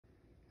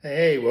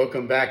Hey,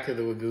 welcome back to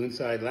the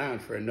Lagoonside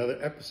Lounge for another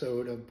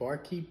episode of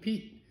Barkeep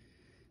Pete.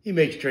 He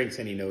makes drinks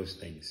and he knows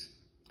things.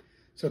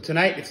 So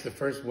tonight it's the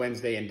first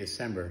Wednesday in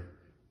December,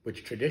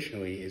 which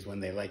traditionally is when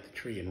they light the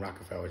tree in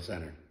Rockefeller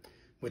Center,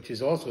 which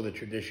is also the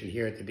tradition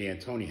here at the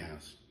D'Antoni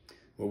house,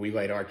 where we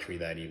light our tree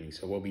that evening.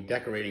 So we'll be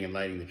decorating and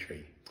lighting the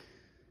tree.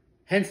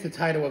 Hence the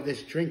title of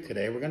this drink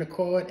today. We're going to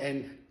call it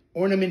an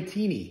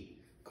Ornamentini,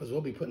 because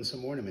we'll be putting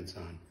some ornaments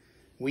on.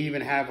 We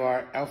even have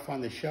our elf on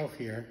the shelf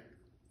here,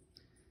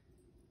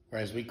 or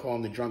as we call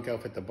him, the drunk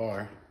elf at the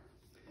bar.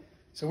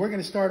 So we're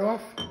gonna start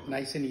off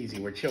nice and easy.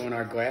 We're chilling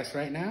our glass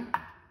right now,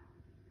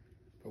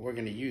 but we're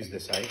gonna use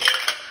this ice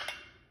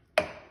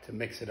to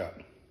mix it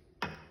up.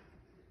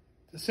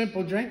 It's a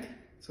simple drink.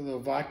 It's a little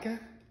vodka.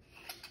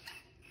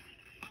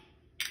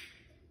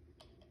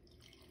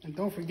 And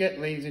don't forget,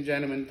 ladies and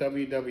gentlemen,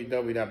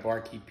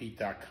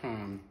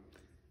 www.barkeeppete.com.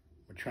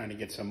 We're trying to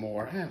get some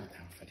more,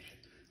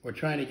 We're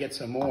trying to get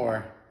some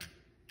more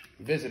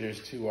visitors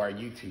to our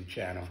YouTube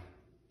channel.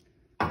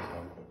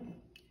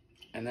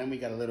 And then we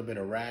got a little bit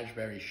of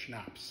raspberry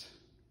schnapps.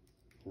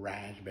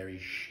 Raspberry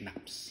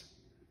schnapps.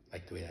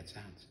 Like the way that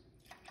sounds.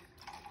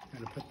 I'm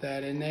gonna put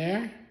that in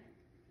there.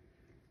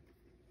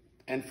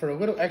 And for a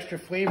little extra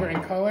flavor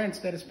and color,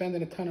 instead of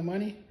spending a ton of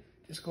money,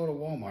 just go to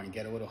Walmart and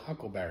get a little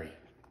huckleberry.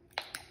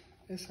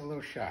 Just a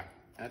little shot.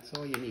 That's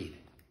all you need.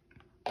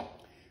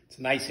 It's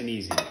nice and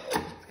easy.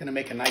 It's gonna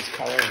make a nice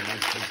color and a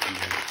nice tasting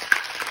drink.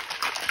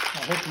 I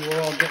hope you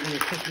all getting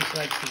your Christmas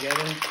lights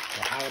together,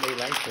 or holiday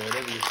lights, or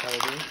whatever you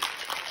celebrate.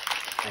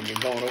 And you're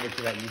going over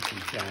to that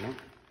YouTube channel.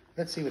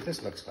 Let's see what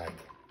this looks like.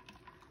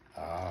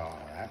 Oh,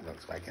 that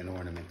looks like an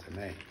ornament to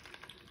me.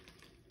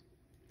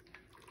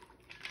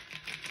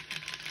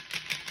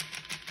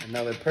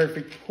 Another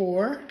perfect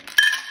pour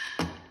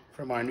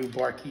from our new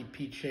Barkeep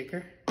Pete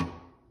shaker.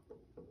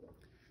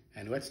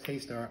 And let's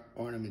taste our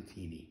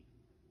Ornamentini.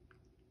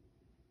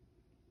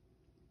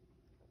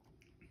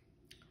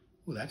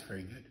 Ooh, that's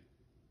very good.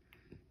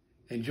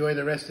 Enjoy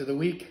the rest of the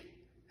week.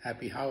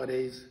 Happy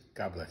holidays.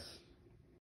 God bless.